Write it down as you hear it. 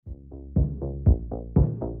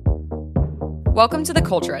Welcome to the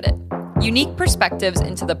Culture Edit. Unique perspectives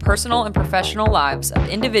into the personal and professional lives of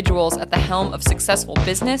individuals at the helm of successful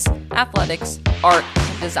business, athletics, art,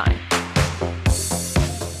 and design.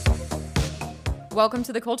 Welcome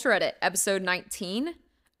to the Culture Edit, episode 19.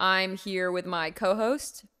 I'm here with my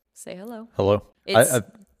co-host. Say hello. Hello.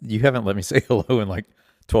 You haven't let me say hello in like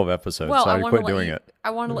 12 episodes, well, so I quit doing it.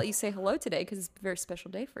 I want to let you say hello today because it's a very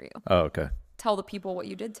special day for you. Oh, okay. Tell the people what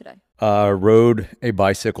you did today. Rode a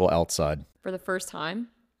bicycle outside. For the first time?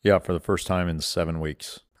 Yeah, for the first time in 7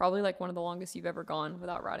 weeks. Probably like one of the longest you've ever gone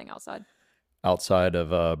without riding outside. Outside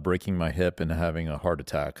of breaking my hip and having a heart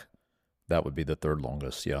attack. That would be the third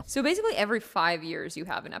longest, yeah. So basically every 5 years you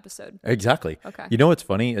have an episode. Exactly. Okay. You know what's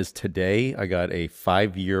funny is today I got a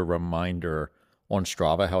 5-year reminder on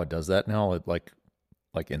Strava, how it does that now, like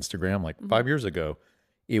Instagram. Like 5 years ago,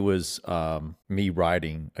 it was me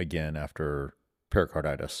riding again after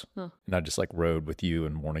pericarditis. Huh. And I just like rode with you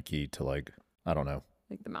and Warnicky to like, I don't know.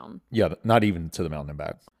 Like the mountain. Yeah, not even to the mountain and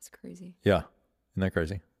back. That's crazy. Yeah. Isn't that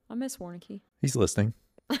crazy? I miss Warnicky. He's listening.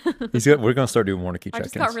 We're going to start doing Warnicky check-ins. I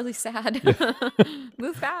just got really sad. Yeah.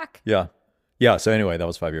 Move back. Yeah. Yeah. So anyway, that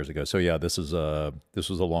was 5 years ago. So yeah, this was a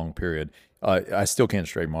long period. I still can't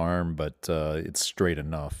straighten my arm, but it's straight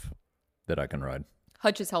enough that I can ride.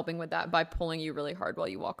 Hutch is helping with that by pulling you really hard while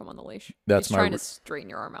you walk him on the leash. He's trying to straighten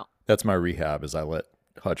your arm out. That's my rehab, is I let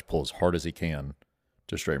Hutch pull as hard as he can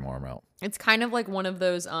to straighten my arm out. It's kind of like one of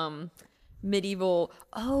those medieval,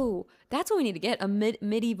 that's what we need to get, a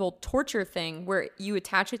medieval torture thing where you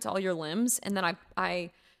attach it to all your limbs and then I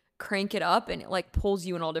crank it up and it like pulls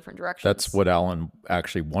you in all different directions. That's what Alan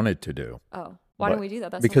actually wanted to do. Oh, why didn't we do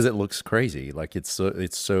that? Because it looks crazy. Like it's so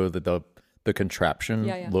that the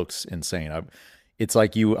contraption looks insane. It's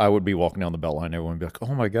like I would be walking down the Beltline, everyone would be like,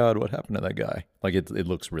 "Oh my God, what happened to that guy?" Like it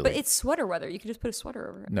looks really. But it's sweater weather. You could just put a sweater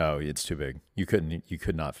over it. No, it's too big. You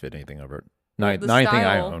could not fit anything over it. Not anything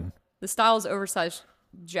I own. The style is oversized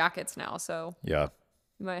jackets now, so yeah,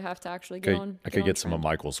 you might have to actually get on. I could get some of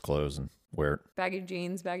Michael's clothes and wear it. Baggy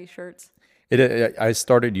jeans, baggy shirts. I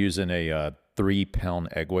started using a 3-pound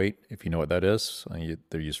egg weight, if you know what that is.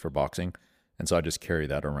 They're used for boxing, and so I just carry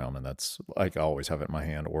that around, and that's like I always have it in my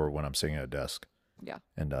hand or when I'm sitting at a desk. Yeah.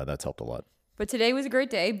 And that's helped a lot. But today was a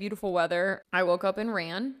great day, beautiful weather. I woke up and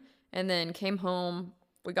ran and then came home.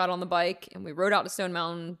 We got on the bike and we rode out to Stone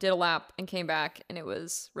Mountain, did a lap and came back, and it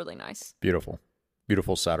was really nice. Beautiful.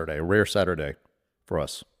 Beautiful Saturday. A rare Saturday for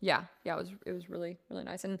us. Yeah. Yeah, it was really, really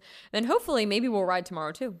nice. And then hopefully maybe we'll ride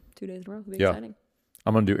tomorrow too. 2 days in a row. It'll be exciting.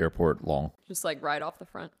 I'm going to do airport long. Just like ride off the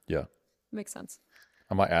front. Yeah. Makes sense.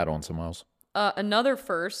 I might add on some miles. Another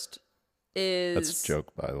first is... That's a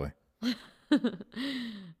joke, by the way.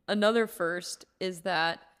 Another first is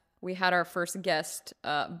that we had our first guest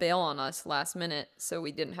bail on us last minute, so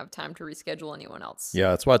we didn't have time to reschedule anyone else. Yeah,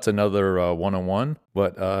 that's why it's another one-on-one.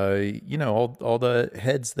 But, all the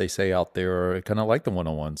heads they say out there are kind of like the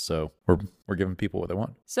one-on-one, so we're giving people what they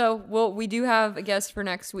want. So, we do have a guest for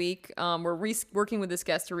next week. We're working with this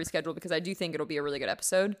guest to reschedule because I do think it'll be a really good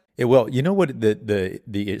episode. Well, you know what,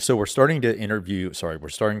 so we're starting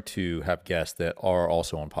to have guests that are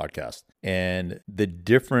also on podcasts. And the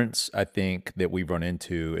difference I think that we've run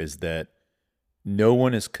into is that no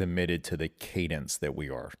one is committed to the cadence that we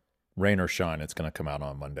are. Rain or shine, it's going to come out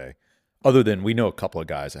on Monday. Other than we know a couple of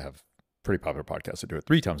guys that have pretty popular podcasts that do it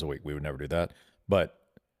 3 times a week. We would never do that. But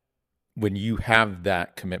when you have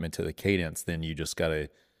that commitment to the cadence, then you just got to,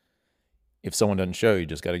 if someone doesn't show, you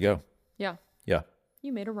just got to go. Yeah. Yeah.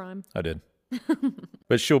 You made a rhyme. I did.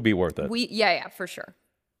 But she'll be worth it. Yeah, for sure.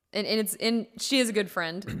 And she is a good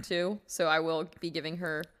friend too, so I will be giving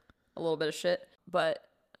her a little bit of shit, but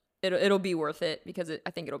it'll be worth it because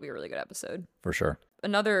I think it'll be a really good episode. For sure.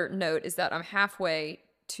 Another note is that I'm halfway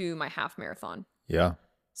to my half marathon. Yeah.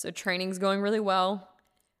 So training's going really well.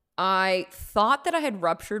 I thought that I had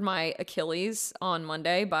ruptured my Achilles on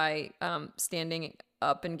Monday by standing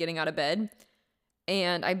up and getting out of bed.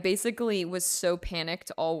 And I basically was so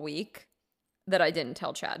panicked all week that I didn't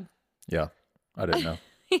tell Chad. Yeah, I didn't know.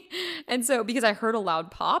 And so because I heard a loud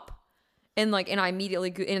pop and I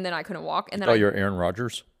immediately, and then I couldn't walk. And then you're Aaron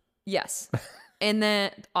Rodgers? Yes. And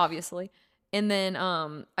then obviously. And then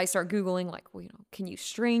I start Googling can you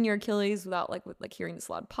strain your Achilles without with hearing this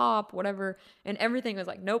loud pop, whatever. And everything was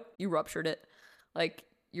like, nope, you ruptured it.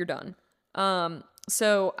 You're done.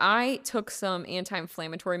 So I took some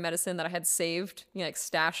anti-inflammatory medicine that I had saved,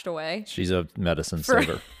 stashed away. She's a medicine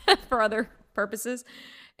saver. For other purposes.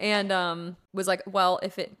 And was like, well,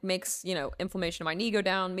 if it makes, inflammation in my knee go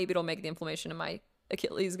down, maybe it'll make the inflammation in my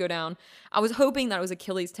Achilles go down. I was hoping that it was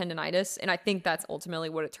Achilles tendonitis, and I think that's ultimately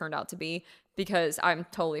what it turned out to be because I'm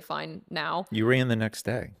totally fine now. You ran the next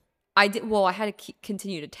day. I did. Well, I had to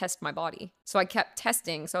continue to test my body, so I kept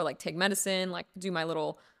testing. So I like take medicine, like do my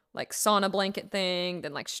little like sauna blanket thing,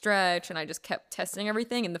 then like stretch, and I just kept testing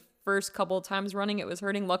everything. And the first couple of times running, it was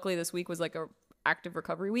hurting. Luckily, this week was like a active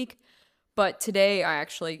recovery week. But today, I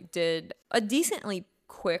actually did a decently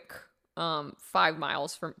quick 5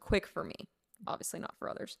 miles quick for me. Obviously, not for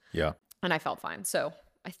others. Yeah. And I felt fine. So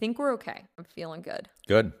I think we're okay. I'm feeling good.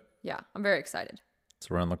 Good. Yeah, I'm very excited. It's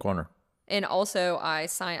around the corner. And also, I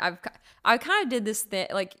kind of did this thing,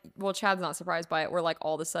 like, well, Chad's not surprised by it, where, like,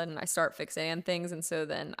 all of a sudden I start fixating on things, and so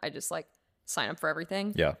then I just, like, sign up for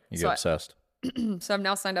everything. Yeah, you get obsessed. So I've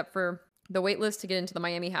now signed up for the wait list to get into the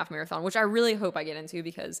Miami Half Marathon, which I really hope I get into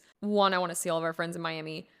because, one, I want to see all of our friends in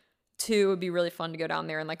Miami. 2, it would be really fun to go down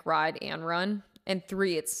there and, like, ride and run. And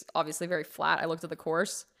 3, it's obviously very flat. I looked at the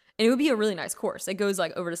course, and it would be a really nice course. It goes,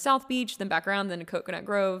 like, over to South Beach, then back around, then to Coconut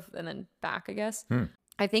Grove, and then back, I guess.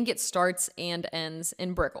 I think it starts and ends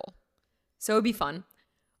in Brickell. So it would be fun.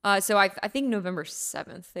 So I think November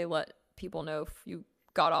 7th, they let people know if you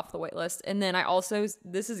got off the wait list. And then I also,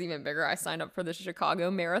 this is even bigger, I signed up for the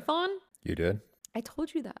Chicago Marathon. You did? I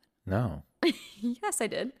told you that. No. Yes, I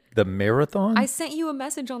did. The marathon? I sent you a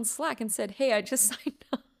message on Slack and said, hey, I just signed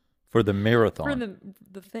up. For the marathon? For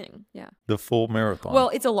the thing, yeah. The full marathon? Well,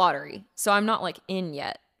 it's a lottery, so I'm not, like, in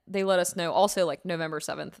yet. They let us know also, like, November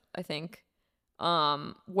 7th, I think.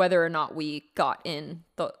 Whether or not we got in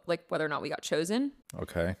whether or not we got chosen.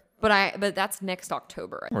 Okay. But that's next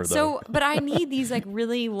October. But I need these like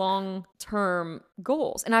really long-term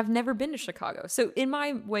goals, and I've never been to Chicago. So in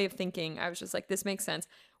my way of thinking, I was just like, this makes sense.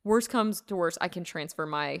 Worst comes to worst, I can transfer it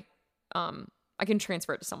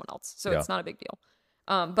to someone else. So it's not a big deal.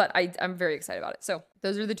 But I'm very excited about it. So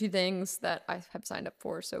those are the 2 things that I have signed up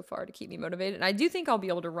for so far to keep me motivated. And I do think I'll be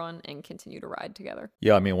able to run and continue to ride together.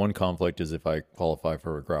 Yeah, I mean, one conflict is if I qualify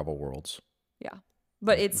for Gravel Worlds. Yeah.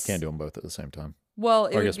 But we can't do them both at the same time. Well,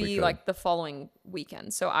 it would be like the following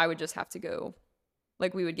weekend. So I would just have to go,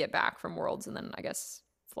 like we would get back from Worlds and then I guess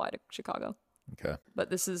fly to Chicago. Okay.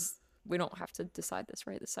 But we don't have to decide this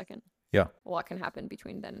right this second. Yeah. A lot can happen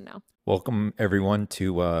between then and now. Welcome everyone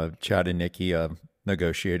to Chad and Nikki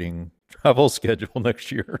negotiating travel schedule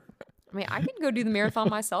next year. I mean, I can go do the marathon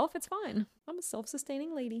myself. It's fine. I'm a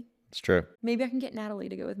self-sustaining lady. It's true. Maybe I can get Natalie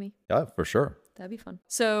to go with me. Yeah, for sure. That'd be fun.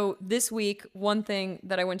 So this week, one thing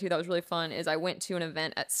that I went to that was really fun is I went to an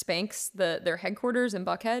event at Spanx, their headquarters in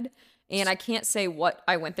Buckhead. And I can't say what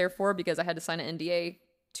I went there for because I had to sign an NDA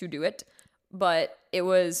to do it. But it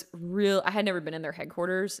was real. I had never been in their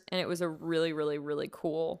headquarters, and it was a really, really, really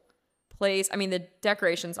cool place. I mean, the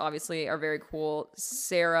decorations obviously are very cool.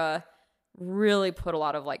 Sarah really put a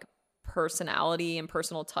lot of like personality and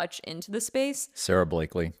personal touch into the space. Sarah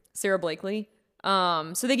Blakely.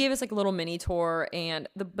 So they gave us like a little mini tour, and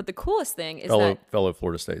the coolest thing is fellow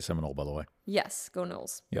Florida State Seminole, by the way. Yes, go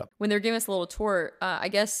Noles. Yeah. When they're giving us a little tour, I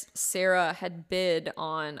guess Sarah had bid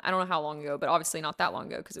on, I don't know how long ago, but obviously not that long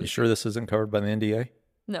ago because it was. You sure this isn't covered by the NDA?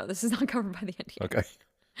 No, this is not covered by the NDA. Okay.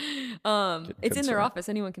 It's in their office.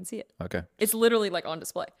 Anyone can see it. Okay. It's literally like on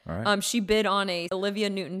display. All right. She bid on a Olivia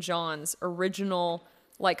Newton-John's original,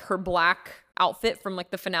 like her black outfit from like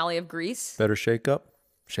the finale of Grease. Better shape up.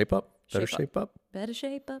 Better shape up. Better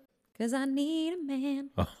shape up, cause I need a man.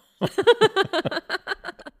 Oh.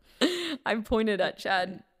 I pointed at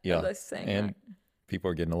Chad. Yeah. As I sang and that.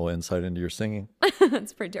 People are getting a little insight into your singing.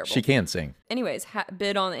 It's pretty terrible. She can sing. Anyways,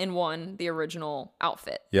 bid on and won the original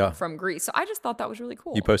outfit. Yeah. From Grease. So I just thought that was really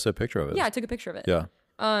cool. You posted a picture of it. Yeah, I took a picture of it. Yeah.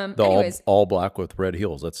 Anyways, all black with red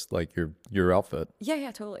heels. That's like your outfit.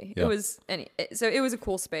 Yeah, totally. Yeah. It was so it was a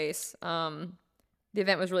cool space. The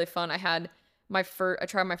event was really fun. I had I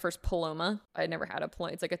tried my first Paloma. I had never had a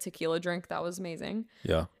Paloma. It's like a tequila drink. That was amazing.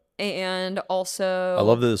 Yeah. And also, I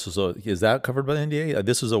love that this was is that covered by the NDA?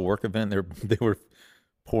 This was a work event. They were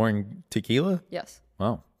pouring tequila. Yes.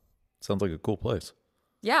 Wow. Sounds like a cool place.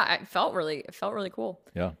 Yeah, it felt really cool.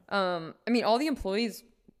 Yeah. I mean, all the employees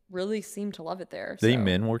really seemed to love it there. Did any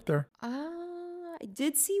men work there? I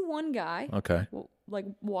did see one guy. Okay. Like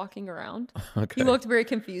walking around. Okay. He looked very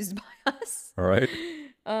confused by us. All right.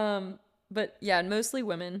 But yeah, mostly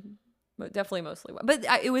women. Definitely mostly women. But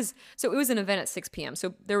it was an event at 6 p.m.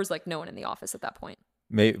 So there was like no one in the office at that point.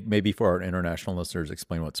 Maybe for our international listeners,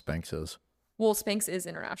 explain what Spanx is. Well, Spanx is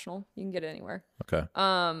international. You can get it anywhere. Okay.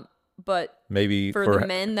 But maybe for the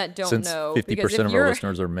men that don't since know, 50% of our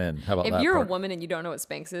listeners are men. How about that? If you're part? a woman and you don't know what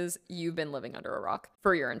Spanx is, you've been living under a rock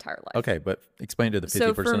for your entire life. Okay, but explain to the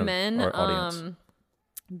 50% for men, of our audience.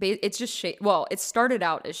 It's just shape. Well, it started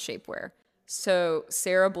out as shapewear. So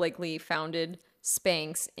Sarah Blakely founded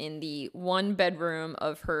Spanx in the 1 bedroom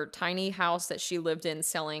of her tiny house that she lived in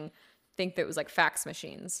selling, I think that was like fax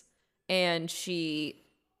machines. and she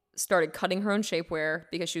started cutting her own shapewear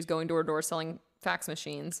because she was going door to door selling fax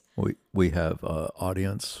machines. We have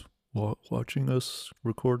audience watching us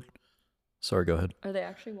record. Sorry, go ahead. Are they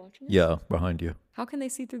actually watching us? Yeah, behind you. How can they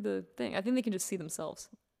see through the thing? I think they can just see themselves.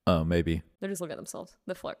 Maybe. They're just looking at themselves,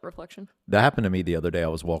 the reflection. That happened to me the other day. I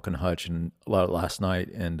was walking Hutch and last night,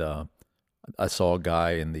 and I saw a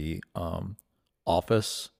guy in the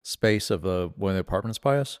office space of one of the apartments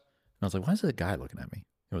by us. And I was like, why is that guy looking at me?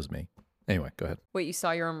 It was me. Anyway, go ahead. Wait, you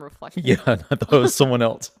saw your own reflection? Yeah, I thought it was someone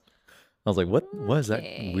else. I was like, what is that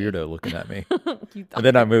weirdo looking at me? And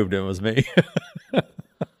then I moved and it was me.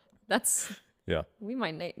 That's... Yeah. We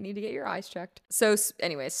might need to get your eyes checked. So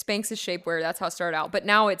anyways, Spanx is shapewear. That's how it started out. But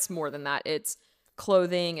now it's more than that. It's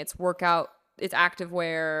clothing, it's workout, it's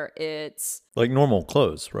activewear, it's... Like normal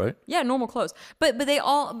clothes, right? Yeah, normal clothes. But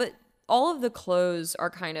all of the clothes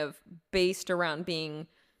are kind of based around being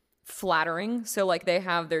flattering. So like they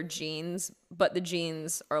have their jeans, but the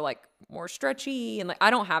jeans are like more stretchy, and like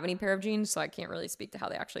I don't have any pair of jeans, so I can't really speak to how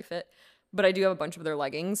they actually fit. But I do have a bunch of their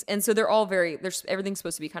leggings, and so they're all everything's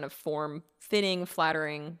supposed to be kind of form fitting,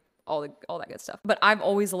 flattering, all that good stuff. But I've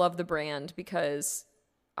always loved the brand because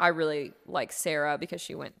I really like Sarah because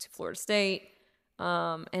she went to Florida State,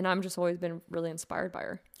 and I'm just always been really inspired by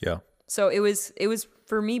her. Yeah. So it was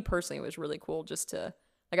for me personally, it was really cool just to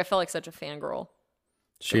like I felt like such a fangirl.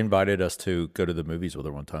 She invited us to go to the movies with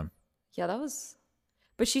her one time. Yeah, that was...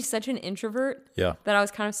 But she's such an introvert that I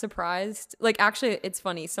was kind of surprised. Like, actually, it's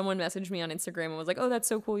funny. Someone messaged me on Instagram and was like, oh, that's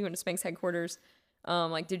so cool. You went to Spanx headquarters.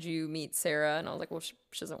 Like, did you meet Sarah? And I was like, well, she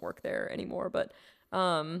doesn't work there anymore. But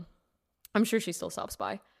I'm sure she still stops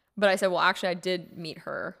by. But I said, well, actually, I did meet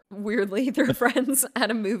her weirdly through friends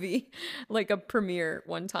at a movie, like a premiere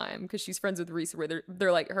one time, because she's friends with Reese Witherspoon.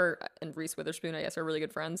 They're like her and Reese Witherspoon, I guess, are really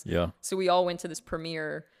good friends. Yeah. So we all went to this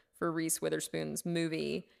premiere for Reese Witherspoon's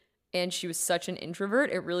movie. And she was such an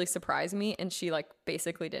introvert. It really surprised me. And she like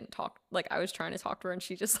basically didn't talk. Like I was trying to talk to her and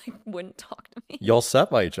she just like wouldn't talk to me. Y'all sat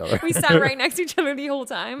by each other. We sat right next to each other the whole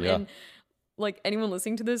time. Yeah. And like anyone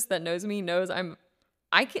listening to this that knows me knows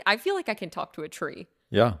I feel like I can talk to a tree.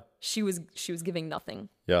 Yeah. She was giving nothing.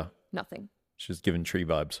 Yeah. Nothing. She was giving tree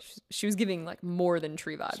vibes. She was giving like more than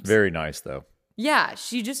tree vibes. It's very nice though. Yeah,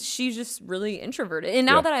 she's just really introverted. And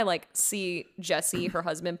now that I like see Jesse, her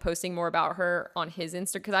husband, posting more about her on his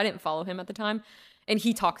Insta, because I didn't follow him at the time, and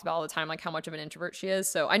he talks about all the time like how much of an introvert she is.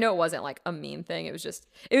 So I know it wasn't like a mean thing. It was just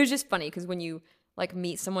funny because when you like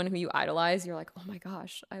meet someone who you idolize, you're like, oh my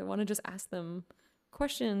gosh, I want to just ask them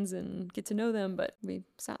questions and get to know them. But we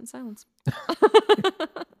sat in silence.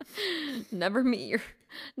 Never meet your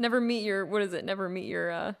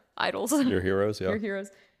idols. Your heroes, yeah. Your heroes.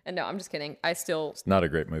 And no, I'm just kidding. It's not a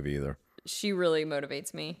great movie either. She really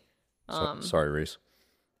motivates me. Sorry, Reese.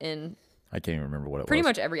 In I can't even remember what it was. Pretty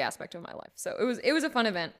much every aspect of my life. So it was a fun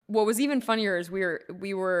event. What was even funnier is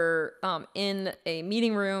we were in a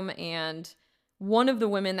meeting room, and one of the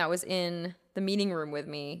women that was in the meeting room with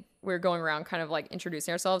me, we were going around kind of like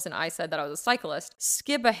introducing ourselves, and I said that I was a cyclist.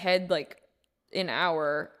 Skip ahead like an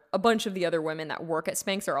hour, a bunch of the other women that work at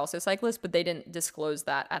Spanx are also cyclists, but they didn't disclose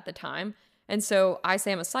that at the time. And so I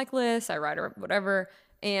say I'm a cyclist, I ride or whatever.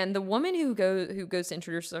 And the woman who goes to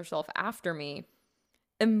introduce herself after me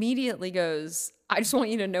immediately goes, I just want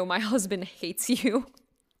you to know my husband hates you.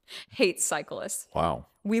 Hates cyclists. Wow.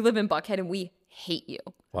 We live in Buckhead and we hate you.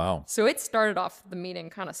 Wow. So it started off the meeting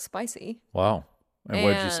kind of spicy. Wow. And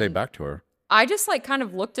what did you say back to her? I just like kind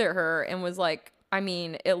of looked at her and was like, I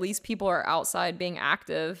mean, at least people are outside being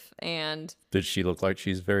active. And did she look like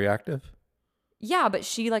she's very active? Yeah, but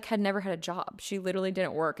she like had never had a job. She literally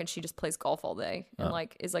didn't work, and she just plays golf all day and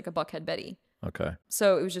like is like a Buckhead Betty. Okay.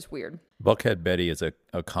 So it was just weird. Buckhead Betty is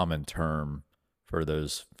a common term for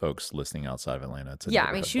those folks listening outside of Atlanta.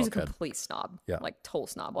 I mean, she's a complete snob. Yeah. Like total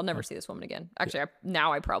snob. I'll never see this woman again. Actually,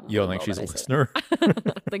 I probably You don't think she's a listener?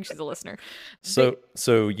 I think she's a listener. So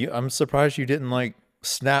I'm surprised you didn't like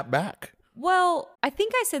snap back. Well, I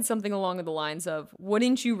think I said something along the lines of,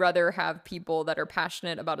 wouldn't you rather have people that are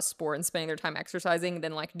passionate about a sport and spending their time exercising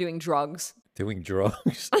than like doing drugs? Doing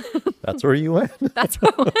drugs? That's where you went? That's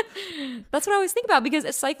what I always think about,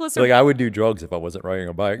 because cyclists are... Like, I would do drugs if I wasn't riding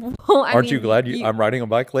a bike. Well, Aren't you glad I'm riding a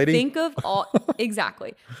bike, lady? Think of all...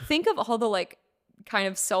 Exactly. Think of all the like kind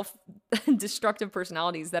of self-destructive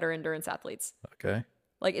personalities that are endurance athletes. Okay.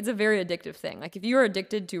 Like, it's a very addictive thing. Like, if you're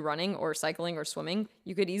addicted to running or cycling or swimming,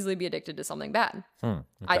 you could easily be addicted to something bad. Okay.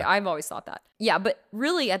 I've always thought that. Yeah, but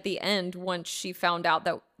really at the end, once she found out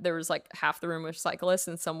that there was like half the room was cyclists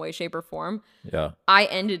in some way, shape, or form, yeah, I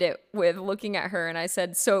ended it with looking at her and I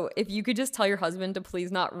said, so if you could just tell your husband to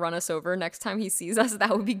please not run us over next time he sees us,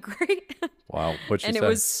 that would be great. Wow. What'd she And say? it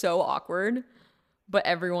was so awkward, but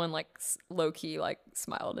everyone like low key like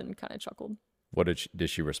smiled and kind of chuckled. What did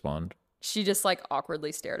she respond? She just like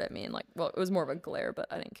awkwardly stared at me and like, well, it was more of a glare, but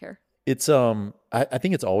I didn't care. It's I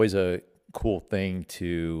think it's always a cool thing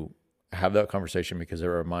to have that conversation because it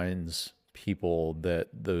reminds people that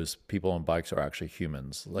those people on bikes are actually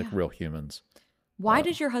humans, like real humans. Why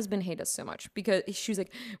does your husband hate us so much? Because she was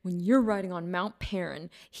like, when you're riding on Mount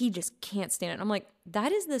Perrin, he just can't stand it. I'm like,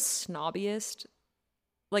 that is the snobbiest.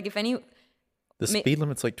 Like, if any, The speed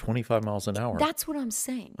limit's like 25 miles an hour. that's what I'm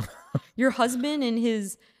saying. Your husband in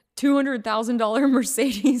his $200,000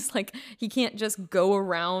 Mercedes, like he can't just go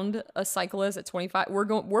around a cyclist at 25.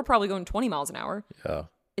 We're probably going 20 miles an hour. Yeah.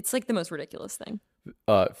 It's like the most ridiculous thing.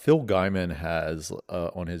 Phil Guyman has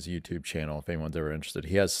on his YouTube channel, if anyone's ever interested,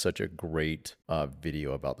 he has such a great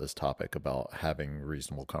video about this topic, about having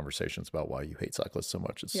reasonable conversations about why you hate cyclists so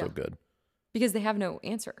much. It's so good. Because they have no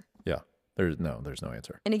answer. Yeah. There's no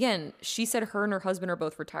answer. And again, she said her and her husband are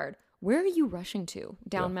both retired. Where are you rushing to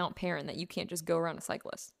down Mount Perrin that you can't just go around a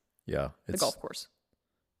cyclist? Yeah. The golf course.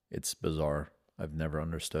 It's bizarre. I've never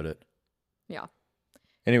understood it. Yeah.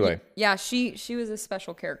 Anyway. Yeah, she was a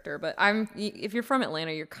special character, but if you're from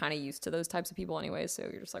Atlanta, you're kind of used to those types of people anyway, so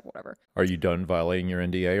you're just like, whatever. Are you done violating your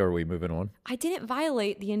NDA or are we moving on? I didn't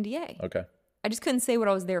violate the NDA. Okay. I just couldn't say what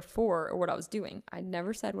I was there for or what I was doing. I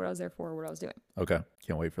never said what I was there for or what I was doing. Okay.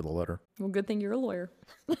 Can't wait for the letter. Well, good thing you're a lawyer.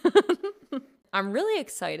 I'm really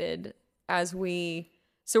excited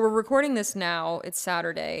so we're recording this now. It's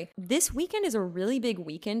Saturday. This weekend is a really big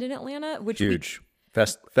weekend in Atlanta, which huge.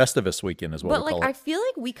 Festivus weekend is what we call it. I feel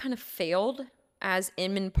like we kind of failed as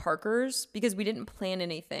Inman Parkers because we didn't plan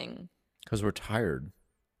anything. Because we're tired.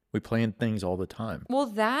 We plan things all the time. Well,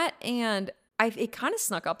 that and it kind of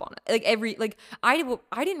snuck up on it. I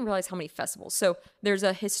didn't realize how many festivals. So there's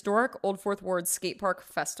a historic Old Fourth Ward skate park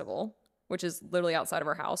festival, which is literally outside of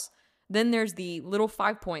our house. Then there's the Little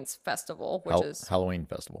Five Points Festival, which is Halloween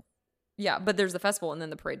festival. Yeah, but there's the festival and then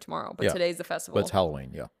the parade tomorrow. But today's the festival. But it's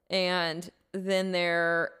Halloween, yeah. And then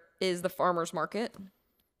there is the farmers market.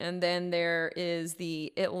 And then there is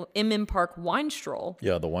the Inman Park wine stroll.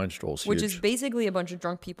 Yeah, the wine stroll's huge. Which is basically a bunch of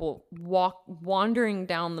drunk people wandering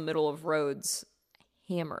down the middle of roads,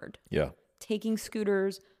 hammered. Yeah. Taking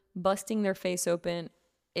scooters, busting their face open.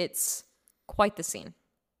 It's quite the scene.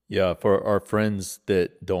 Yeah, for our friends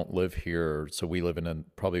that don't live here, so we live in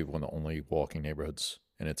probably one of the only walking neighborhoods,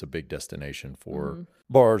 and it's a big destination for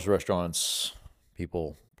bars, restaurants,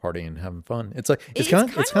 people partying, having fun. It's kind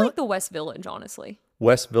of like the West Village, honestly.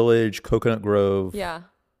 West Village, Coconut Grove. Yeah.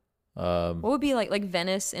 What would be like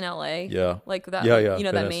Venice in LA? Yeah. Like that. Yeah, yeah. You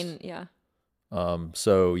know, Venice. that main, yeah.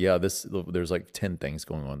 So yeah, there's like 10 things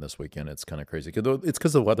going on this weekend. It's kind of crazy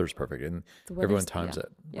because the weather's perfect and everyone times it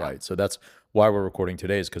right. So that's why we're recording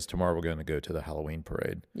today, is because tomorrow we're going to go to the Halloween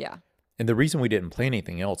parade. Yeah. And the reason we didn't plan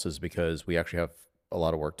anything else is because we actually have a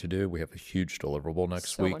lot of work to do. We have a huge deliverable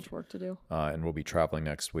next week. So much work to do. And we'll be traveling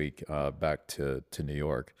next week back to New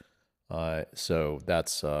York. So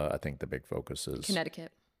that's I think the big focus is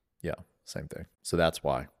Connecticut. Yeah, same thing. So that's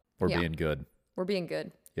why we're being good. We're being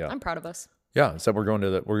good. Yeah. I'm proud of us. Yeah, so we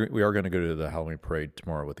are going to go to the Halloween parade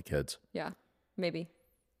tomorrow with the kids. Yeah, maybe.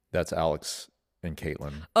 That's Alex and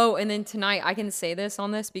Caitlin. Oh, and then tonight I can say this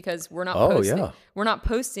on this because we're not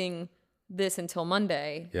posting this until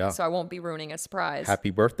Monday. Yeah. So I won't be ruining a surprise. Happy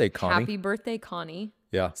birthday, Connie. Happy birthday, Connie.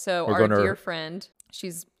 Yeah. So our dear friend,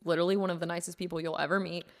 she's literally one of the nicest people you'll ever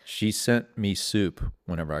meet. She sent me soup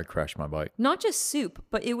whenever I crashed my bike. Not just soup,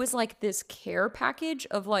 but it was like this care package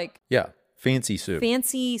of like fancy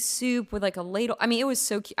soup with like a ladle. I mean, it was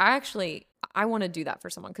so cute. I want to do that for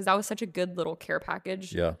someone because that was such a good little care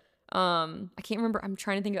package. Yeah. I can't remember. I'm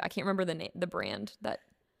trying to think of. I can't remember the brand that.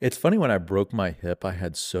 It's funny, when I broke my hip, I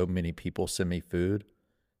had so many people send me food,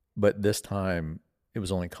 but this time it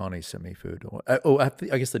was only Connie sent me food.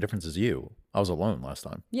 I guess the difference is you. I was alone last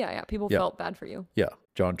time. Yeah. People felt bad for you. Yeah.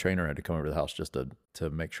 John Trainer had to come over to the house just to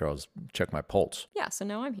make sure check my pulse. Yeah. So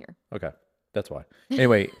now I'm here. Okay. That's why.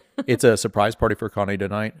 Anyway, it's a surprise party for Connie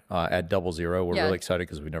tonight at 00. We're really excited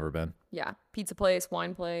because we've never been. Yeah. Pizza place,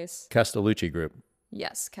 wine place. Castellucci Group.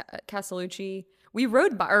 Yes. Castellucci. We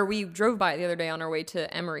drove by it the other day on our way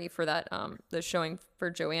to Emory for that, the showing for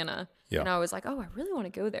Joanna. Yeah. And I was like, oh, I really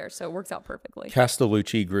want to go there. So it works out perfectly.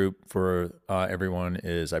 Castellucci Group for everyone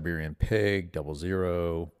is Iberian Pig,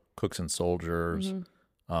 00, Cooks and Soldiers.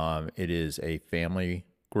 Mm-hmm. It is a family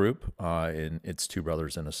group, and it's two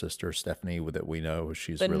brothers and a sister. Stephanie, that we know,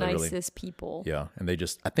 she's the really nicest people. Yeah, and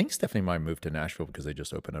I think Stephanie might move to Nashville because they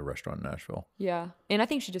just opened a restaurant in Nashville. Yeah, and I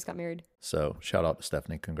think she just got married. So shout out to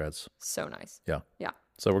Stephanie, congrats. So nice. Yeah.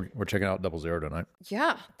 So we're checking out Double Zero tonight.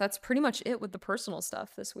 Yeah, that's pretty much it with the personal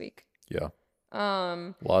stuff this week. Yeah.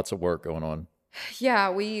 Lots of work going on.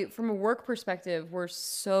 Yeah, from a work perspective, we're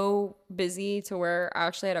so busy to where I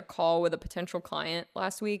actually had a call with a potential client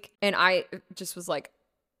last week, and I just was like,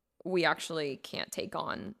 we actually can't take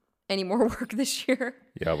on any more work this year.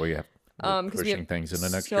 Yeah, we're Because we pushing have things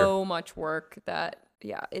into next year. so much work that,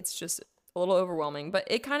 yeah, it's just a little overwhelming. But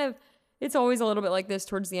it's always a little bit like this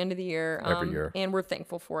towards the end of the year. Every year. And we're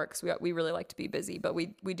thankful for it because we really like to be busy. But we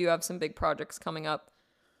do have some big projects coming up.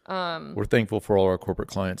 We're thankful for all our corporate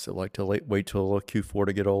clients that like to wait till Q4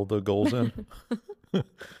 to get all the goals in.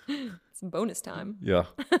 It's bonus time. Yeah.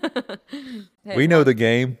 Hey, We know the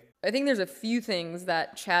game. I think there's a few things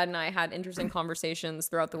that Chad and I had interesting conversations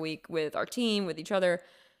throughout the week with our team, with each other.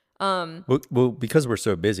 Well, because we're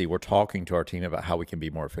so busy, we're talking to our team about how we can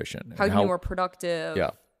be more efficient. How to be more productive.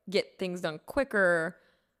 Yeah. Get things done quicker.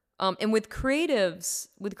 And with creative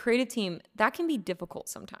team, that can be difficult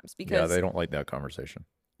sometimes because they don't like that conversation.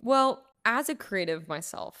 Well, as a creative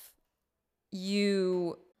myself,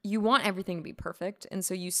 you want everything to be perfect. And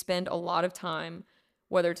so you spend a lot of time,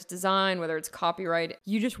 whether it's design, whether it's copyright,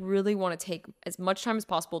 you just really want to take as much time as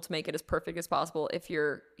possible to make it as perfect as possible if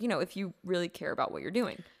if you really care about what you're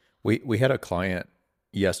doing. We had a client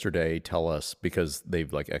yesterday tell us, because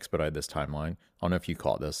they've like expedited this timeline. I don't know if you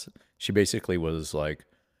caught this. She basically was like,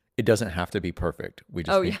 it doesn't have to be perfect. We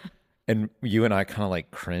just yeah. And you and I kind of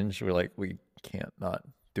like cringed. We're like, we can't not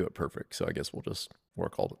do it perfect. So I guess we'll just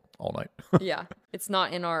work all night. Yeah. It's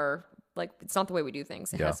not in our, it's not the way we do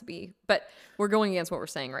things. It has to be. But we're going against what we're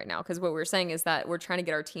saying right now, because what we're saying is that we're trying to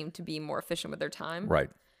get our team to be more efficient with their time. Right.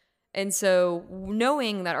 And so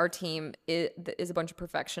knowing that our team is a bunch of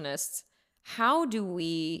perfectionists, how do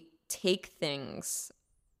we take things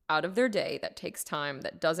out of their day that takes time,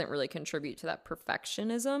 that doesn't really contribute to that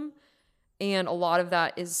perfectionism? And a lot of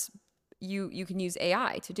that is you can use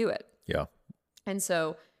AI to do it. Yeah. And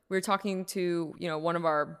so we were talking to, one of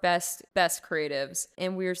our best creatives,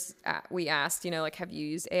 and we asked, have you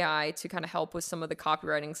used AI to kind of help with some of the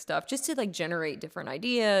copywriting stuff, just to generate different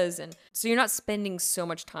ideas? And so you're not spending so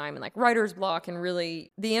much time in writer's block. And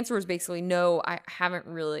really, the answer was basically no.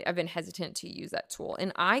 I've been hesitant to use that tool,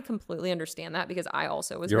 and I completely understand that, because I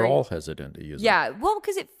also was. You're all hesitant to use it. Yeah, well,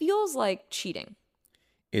 because it feels like cheating.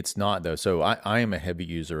 It's not though. So I am a heavy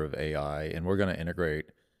user of AI, and we're going to integrate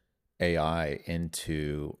AI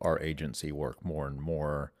into our agency work more and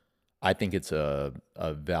more. I think it's a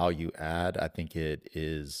value add. I think it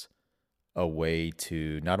is a way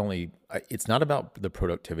to not only, it's not about the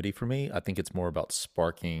productivity for me. I think it's more about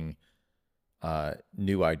sparking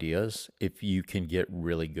new ideas. If you can get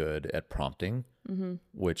really good at prompting,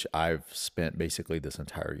 which I've spent basically this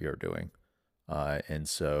entire year doing. And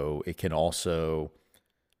so it can also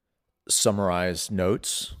summarize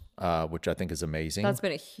notes, which I think is amazing. That's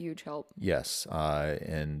been a huge help. Yes.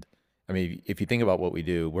 And I mean, if you think about what we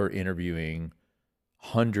do, we're interviewing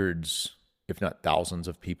hundreds, if not thousands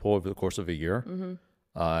of people over the course of a year.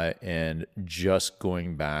 And just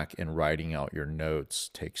going back and writing out your notes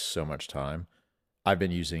takes so much time. I've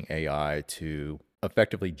been using AI to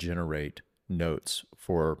effectively generate notes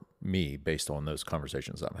for me based on those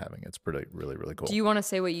conversations I'm having. It's really cool. Do you want to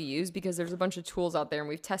say what you use? Because there's a bunch of tools out there and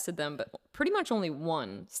we've tested them, but pretty much only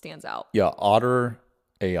one stands out. Yeah, Otter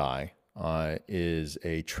AI is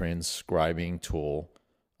a transcribing tool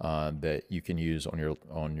that you can use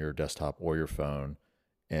on your desktop or your phone,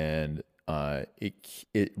 and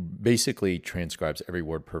it basically transcribes every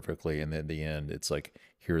word perfectly. And then at the end, it's like,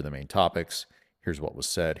 here are the main topics. Here's what was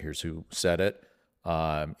said. Here's who said it.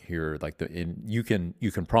 Here, you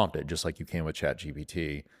can prompt it just like you can with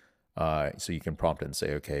ChatGPT. So you can prompt it and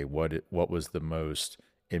say, okay, what was the most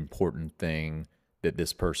important thing that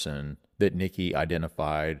that Nikki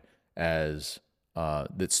identified as,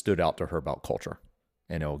 that stood out to her about culture?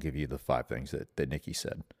 And it'll give you the 5 things that Nikki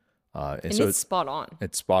said. And so it's spot on.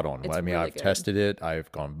 It's spot on. It's I mean, really I've good. tested it.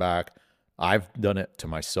 I've gone back. I've done it to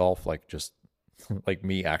myself, just like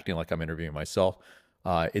me acting like I'm interviewing myself.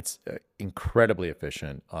 It's incredibly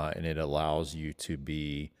efficient, and it allows you to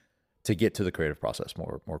get to the creative process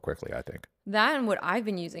more quickly, I think. That and what I've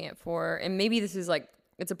been using it for, and maybe this is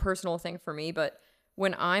it's a personal thing for me, but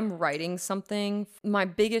when I'm writing something, my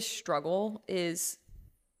biggest struggle is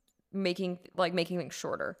making things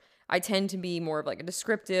shorter. I tend to be more of a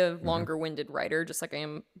descriptive, longer-winded writer, just like I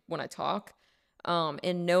am when I talk.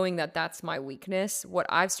 And knowing that that's my weakness, what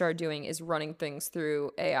I've started doing is running things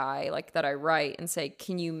through AI that I write and say,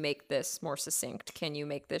 can you make this more succinct? Can you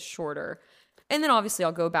make this shorter? And then obviously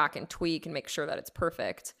I'll go back and tweak and make sure that it's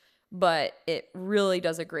perfect. But it really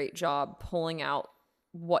does a great job pulling out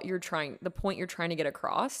the point you're trying to get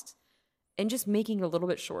across, and just making it a little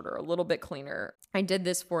bit shorter, a little bit cleaner. I did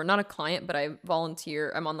this for not a client, but I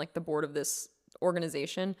volunteer. I'm on like the board of this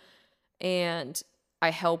organization, and I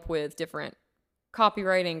help with different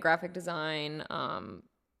copywriting, graphic design,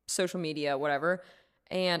 social media, whatever.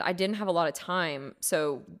 And I didn't have a lot of time.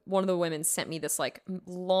 So one of the women sent me this like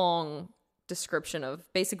long description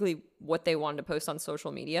of basically what they wanted to post on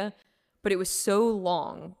social media. But it was so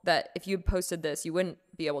long that if you posted this, you wouldn't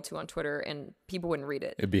be able to on Twitter and people wouldn't read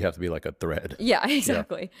it. Have to be like a thread. Yeah,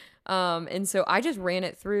 exactly. Yeah. And so I just ran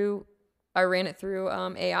it through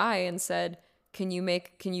AI and said, can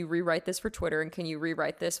you rewrite this for Twitter, and can you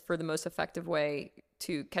rewrite this for the most effective way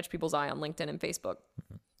to catch people's eye on LinkedIn and Facebook?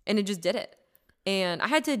 Mm-hmm. And it just did it. And I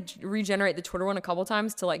had to regenerate the Twitter one a couple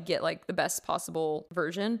times to like get like the best possible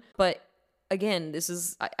version. But again,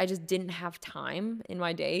 I just didn't have time in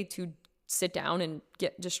my day to sit down and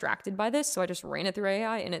get distracted by this. So I just ran it through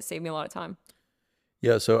AI, and it saved me a lot of time.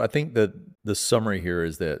 Yeah, so I think that the summary here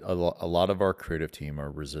is that a lot of our creative team are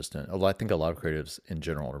resistant. I think a lot of creatives in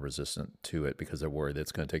general are resistant to it because they're worried that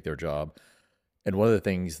it's going to take their job. And one of the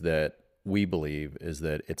things that we believe is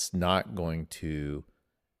that it's not going to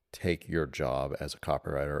take your job as a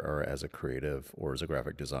copywriter or as a creative or as a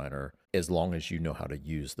graphic designer as long as you know how to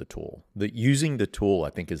use the tool. Using the tool, I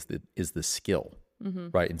think, is the skill, mm-hmm.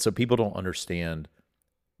 right? And so people don't understand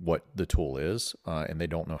what the tool is, and they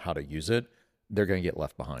don't know how to use it. They're going to get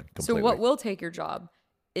left behind completely. So what will take your job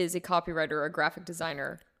is a copywriter or a graphic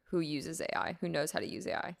designer who uses AI, who knows how to use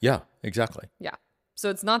AI. Yeah, exactly. Yeah. So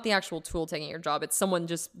it's not the actual tool taking your job. It's someone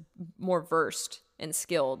just more versed and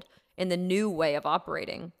skilled in the new way of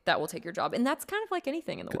operating that will take your job. And that's kind of like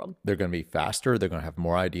anything in the world. They're going to be faster. They're going to have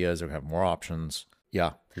more ideas. They're going to have more options.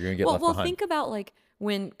 Yeah, you're going to get left behind. Well, think about like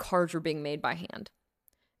when cars were being made by hand.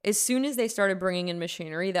 As soon as they started bringing in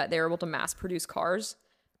machinery that they were able to mass produce cars,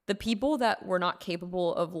 the people that were not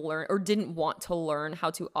capable of or didn't want to learn how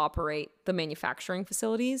to operate the manufacturing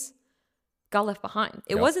facilities got left behind.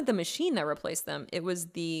 It wasn't the machine that replaced them. It was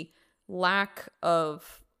the lack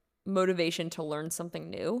of motivation to learn something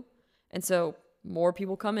new. And so more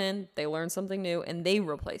people come in, they learn something new, and they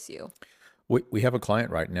replace you. We have a client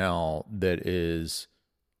right now that is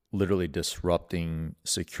literally disrupting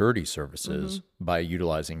security services mm-hmm. by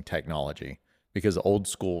utilizing technology. Because old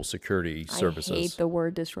school security services. I hate the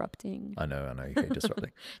word disrupting. I know you hate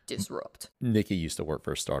disrupting. Disrupt. Nikki used to work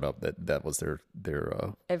for a startup that was their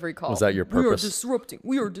every call. Was that your purpose?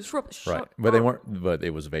 We are disrupting. Right. But they weren't, but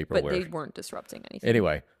it was vaporware. But they weren't disrupting anything.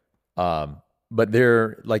 Anyway, but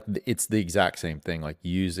they're like, it's the exact same thing. Like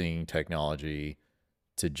using technology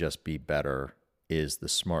to just be better is the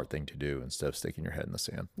smart thing to do instead of sticking your head in the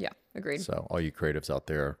sand. Yeah, agreed. So all you creatives out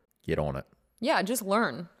there, get on it. Yeah, just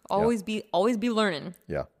learn. Always be learning.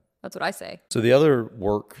 Yeah. That's what I say. So the other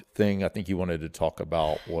work thing I think you wanted to talk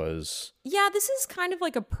about was... Yeah, this is kind of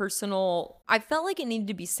like a personal... I felt like it needed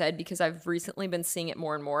to be said because I've recently been seeing it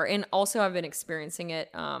more and more. And also I've been experiencing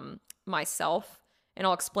it myself. And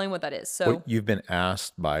I'll explain what that is. So you've been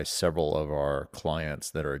asked by several of our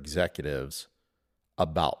clients that are executives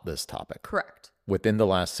about this topic. Correct. Within the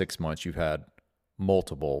last 6 months, you've had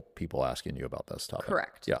multiple people asking you about this topic.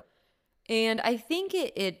 Correct. Yeah. And I think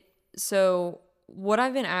so what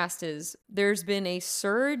I've been asked is there's been a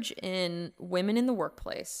surge in women in the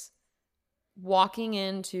workplace walking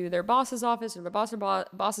into their boss's office or their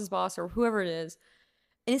boss's boss or whoever it is,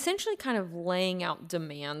 and essentially kind of laying out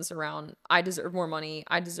demands around, I deserve more money,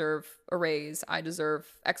 I deserve a raise, I deserve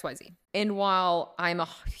XYZ. And while I'm a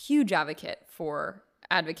huge advocate for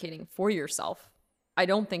advocating for yourself, I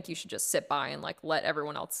don't think you should just sit by and like let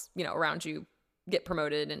everyone else, around you get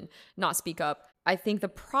promoted and not speak up. I think the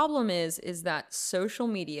problem is that social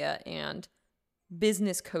media and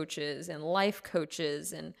business coaches and life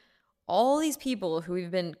coaches and all these people who we've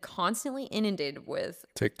been constantly inundated with,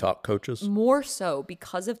 TikTok coaches, more so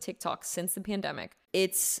because of TikTok since the pandemic,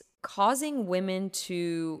 it's causing women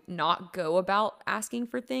to not go about asking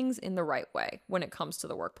for things in the right way when it comes to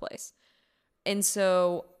the workplace. And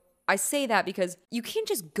so I say that because you can't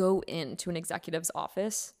just go into an executive's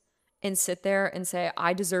office and sit there and say,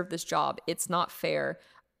 I deserve this job. It's not fair.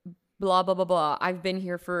 Blah, blah, blah, blah. I've been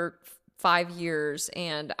here for 5 years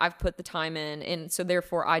and I've put the time in. And so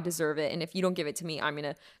therefore I deserve it. And if you don't give it to me, I'm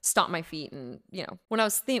going to stomp my feet. And,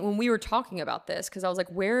 when we were talking about this, because I was like,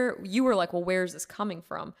 you were like, well, where is this coming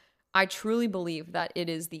from? I truly believe that it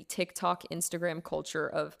is the TikTok, Instagram culture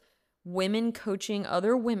of women coaching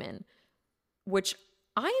other women, which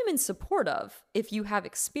I am in support of if you have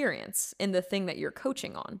experience in the thing that you're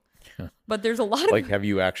coaching on. But there's a lot of... have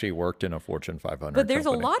you actually worked in a Fortune 500 But there's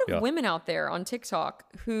company? a lot of women out there on TikTok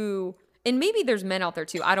who and maybe there's men out there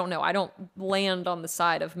too. I don't know. I don't land on the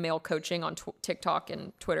side of male coaching on TikTok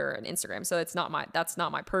and Twitter and Instagram. So that's not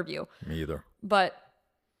my purview. Me either. But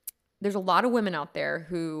there's a lot of women out there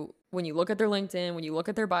who, when you look at their LinkedIn, when you look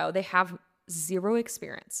at their bio, they have zero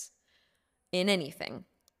experience in anything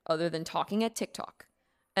other than talking at TikTok.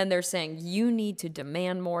 And they're saying, you need to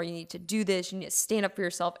demand more. You need to do this. You need to stand up for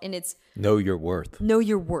yourself. And it's know your worth. Know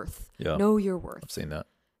your worth. Yeah. Know your worth. I've seen that.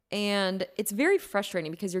 And it's very frustrating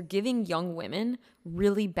because you're giving young women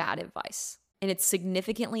really bad advice. And it's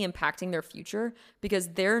significantly impacting their future because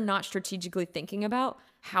they're not strategically thinking about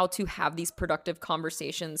how to have these productive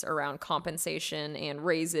conversations around compensation and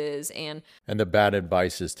raises. And the bad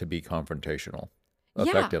advice is to be confrontational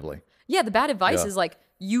effectively. Yeah, the bad advice is like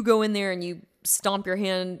you go in there and you stomp your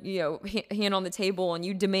hand, hand on the table, and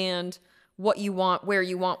you demand what you want, where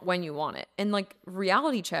you want, when you want it. And like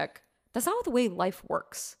reality check, that's not the way life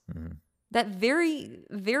works. Mm-hmm. That very,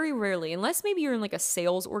 very rarely, unless maybe you're in like a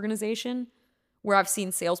sales organization where I've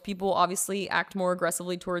seen salespeople obviously act more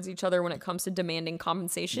aggressively towards each other when it comes to demanding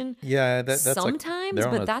compensation. Yeah, that's sometimes,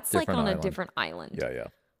 like, but that's like on island. A different island. Yeah.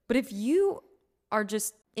 But if you are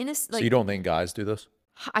just so you don't think guys do this?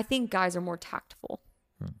 I think guys are more tactful.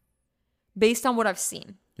 Based on what I've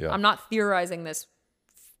seen. Yeah. I'm not theorizing this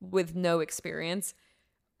with no experience.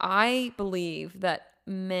 I believe that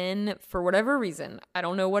men, for whatever reason, I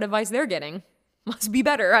don't know what advice they're getting, must be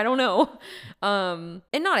better. I don't know.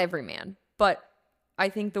 And not every man, but I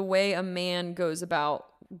think the way a man goes about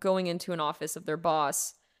going into an office of their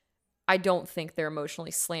boss, I don't think they're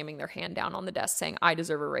emotionally slamming their hand down on the desk saying, I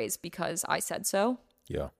deserve a raise because I said so.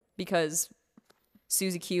 Yeah. Because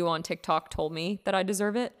Susie Q on TikTok told me that I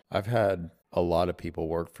deserve it. I've had a lot of people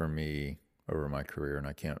work for me over my career, and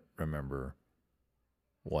I can't remember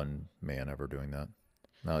one man ever doing that.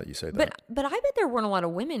 Now that you say that. But I bet there weren't a lot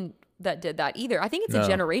of women that did that either. I think it's a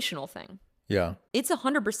generational thing. Yeah. It's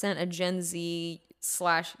 100% a Gen Z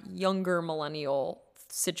 / younger millennial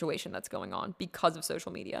situation that's going on because of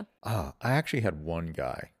social media. I actually had one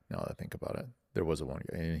guy, now that I think about it. There was one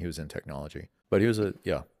guy, and he was in technology. But he was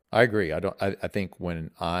I agree. I think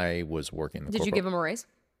when I was working Did you give him a raise?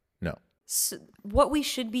 No. So what we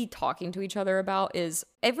should be talking to each other about is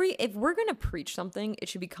if we're going to preach something, it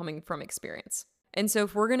should be coming from experience. And so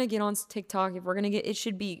if we're going to get on TikTok, it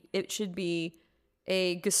should be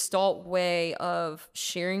a gestalt way of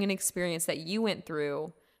sharing an experience that you went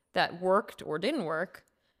through that worked or didn't work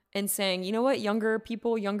and saying, you know what, younger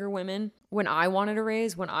people, younger women, when I wanted a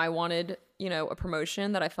raise, when I wanted, a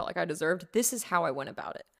promotion that I felt like I deserved, this is how I went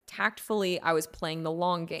about it. Tactfully, I was playing the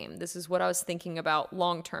long game. This is what I was thinking about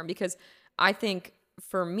long term, because I think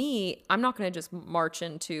for me, I'm not going to just march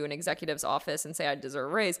into an executive's office and say I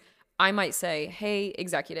deserve a raise. I might say, hey,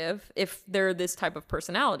 executive, if they're this type of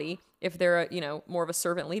personality, if they're more of a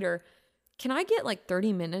servant leader, can I get like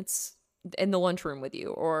 30 minutes in the lunchroom with you?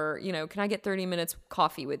 Or, can I get 30 minutes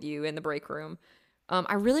coffee with you in the break room?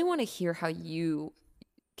 I really want to hear how you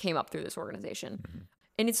came up through this organization. Mm-hmm.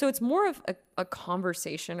 And it's more of a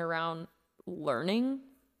conversation around learning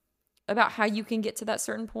about how you can get to that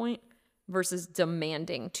certain point versus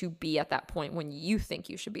demanding to be at that point when you think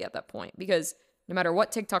you should be at that point. Because no matter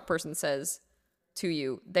what TikTok person says to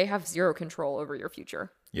you, they have zero control over your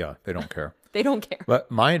future. Yeah, they don't care. They don't care.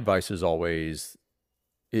 But my advice is always,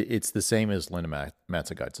 it's the same as Linda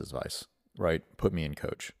Matzagite's advice, right? Put me in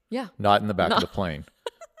coach. Yeah. Not in the back of the plane,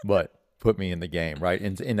 but put me in the game, right?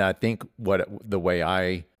 And I think the way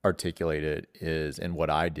I articulate it is, and what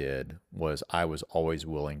I did was I was always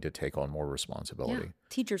willing to take on more responsibility. Yeah.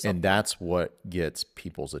 Teach yourself. And that's what gets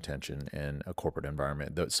people's attention in a corporate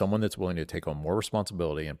environment. Someone that's willing to take on more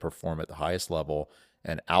responsibility and perform at the highest level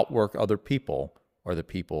and outwork other people are the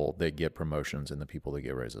people that get promotions and the people that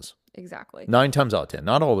get raises. Exactly. 9 times out of 10,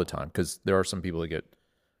 not all the time, because there are some people that get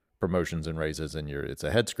promotions and raises and it's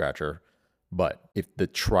a head scratcher. But if the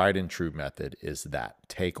tried and true method is that,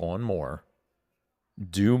 take on more,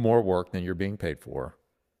 do more work than you're being paid for,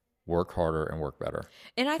 work harder and work better.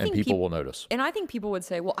 And I think people will notice. And I think people would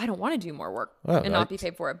say, well, I don't want to do more work and not be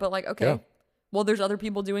paid for it. But like, okay, well, there's other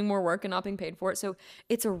people doing more work and not being paid for it. So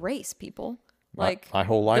it's a race, people. Like my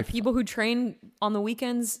whole life. The people who train on the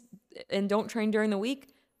weekends and don't train during the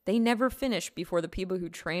week, they never finish before the people who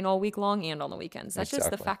train all week long and on the weekends. That's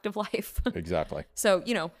just the fact of life. Exactly. So,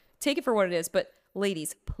 take it for what it is. But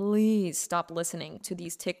ladies, please stop listening to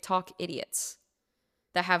these TikTok idiots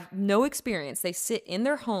that have no experience. They sit in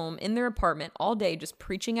their home, in their apartment all day, just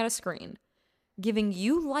preaching at a screen, giving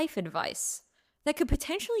you life advice that could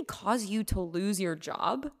potentially cause you to lose your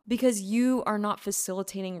job because you are not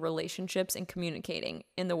facilitating relationships and communicating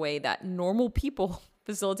in the way that normal people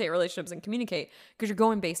facilitate relationships and communicate because you're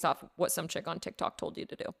going based off what some chick on TikTok told you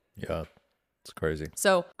to do. Yeah, it's crazy.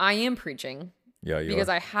 So I am preaching. Yeah, because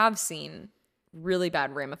I have seen really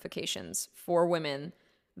bad ramifications for women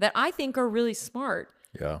that I think are really smart.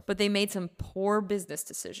 Yeah. But they made some poor business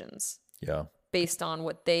decisions. Yeah. Based on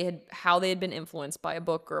how they had been influenced by a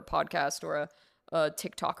book or a podcast or a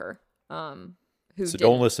TikToker. So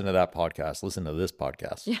don't listen to that podcast. Listen to this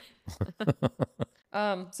podcast.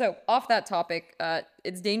 Yeah. So off that topic,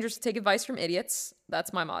 it's dangerous to take advice from idiots.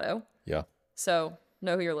 That's my motto. Yeah. So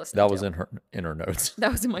know who you're listening to. That was in her notes.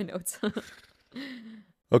 That was in my notes.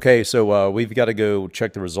 Okay, so we've got to go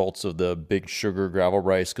check the results of the Big Sugar Gravel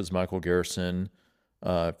Race because Michael Garrison,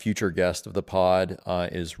 future guest of the pod,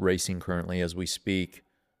 is racing currently as we speak.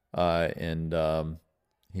 And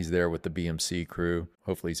he's there with the BMC crew.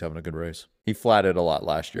 Hopefully he's having a good race. He flatted a lot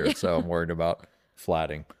last year, so I'm worried about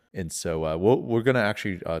flatting. And so we're going to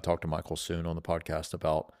actually talk to Michael soon on the podcast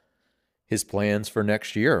about his plans for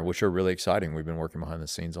next year, which are really exciting. We've been working behind the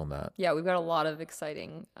scenes on that. Yeah, we've got a lot of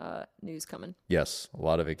exciting news coming. Yes, a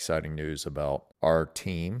lot of exciting news about our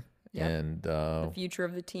team and the future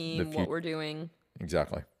of the team, what we're doing.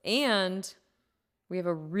 Exactly. And we have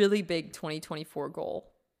a really big 2024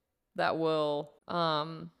 goal that will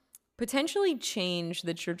potentially change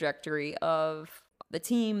the trajectory of the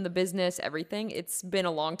team, the business, everything. It's been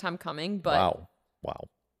a long time coming, but wow.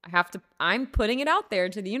 I'm putting it out there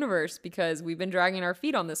to the universe because we've been dragging our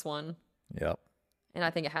feet on this one. Yep. And I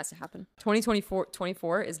think it has to happen.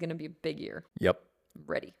 2024 is going to be a big year. Yep. I'm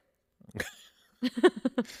ready.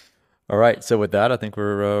 All right. So with that, I think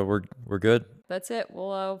we're good. That's it.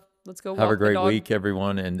 Well, let's go. Have a great week,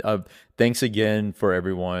 everyone. And thanks again for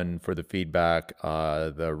everyone for the feedback,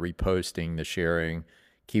 the reposting, the sharing.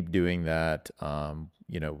 Keep doing that.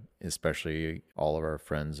 Especially all of our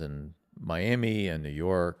friends in Miami and New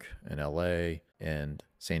York and LA and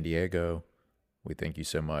San Diego. We thank you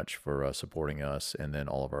so much for supporting us, and then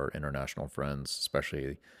all of our international friends,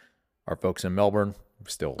 especially our folks in Melbourne.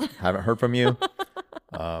 We still haven't heard from you.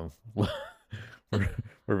 We're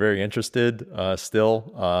very interested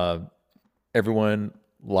still. Everyone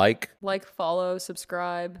like, follow,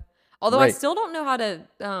 subscribe. Although I still don't know how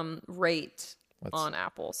to rate on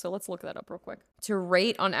Apple. So let's look that up real quick. To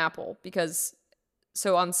rate on Apple, because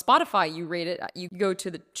so on Spotify you rate it, you go to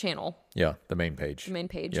the channel. Yeah, the main page.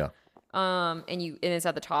 Yeah. And it's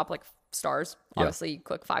at the top, like stars. Obviously, you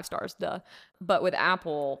click 5 stars, duh. But with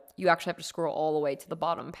Apple, you actually have to scroll all the way to the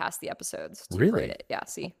bottom past the episodes to rate it. Yeah,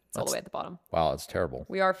 see, it's all the way at the bottom. Wow, it's terrible.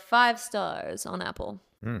 We are 5 stars on Apple.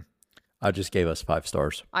 I just gave us 5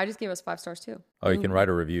 stars. I just gave us 5 stars too. Oh, you can write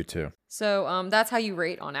a review too. So that's how you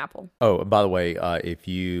rate on Apple. Oh, and by the way, if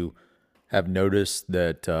you have noticed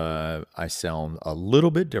that I sound a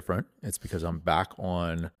little bit different, it's because I'm back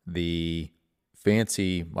on the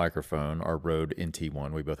fancy microphone, our Rode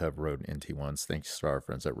NT1. We both have Rode NT1s, thanks to our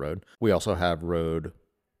friends at Rode. We also have Rode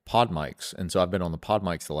pod mics. And so I've been on the pod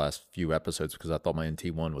mics the last few episodes because I thought my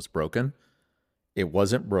NT1 was broken. It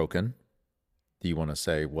wasn't broken. Do you want to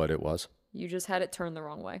say what it was? You just had it turned the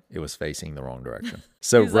wrong way. It was facing the wrong direction.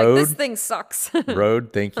 So Rode, like, this thing sucks.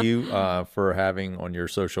 Rode, thank you for having on your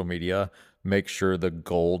social media. Make sure the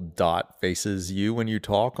gold dot faces you when you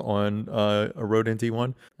talk on a Rode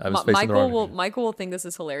NT1. I was facing the wrong direction. Michael will think this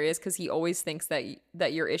is hilarious because he always thinks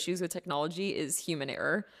that your issues with technology is human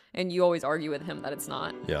error, and you always argue with him that it's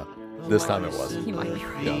not. Yeah, this time it was. He might be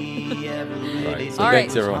right. Yeah. All right. So All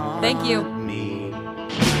thanks, right. everyone. Thank you.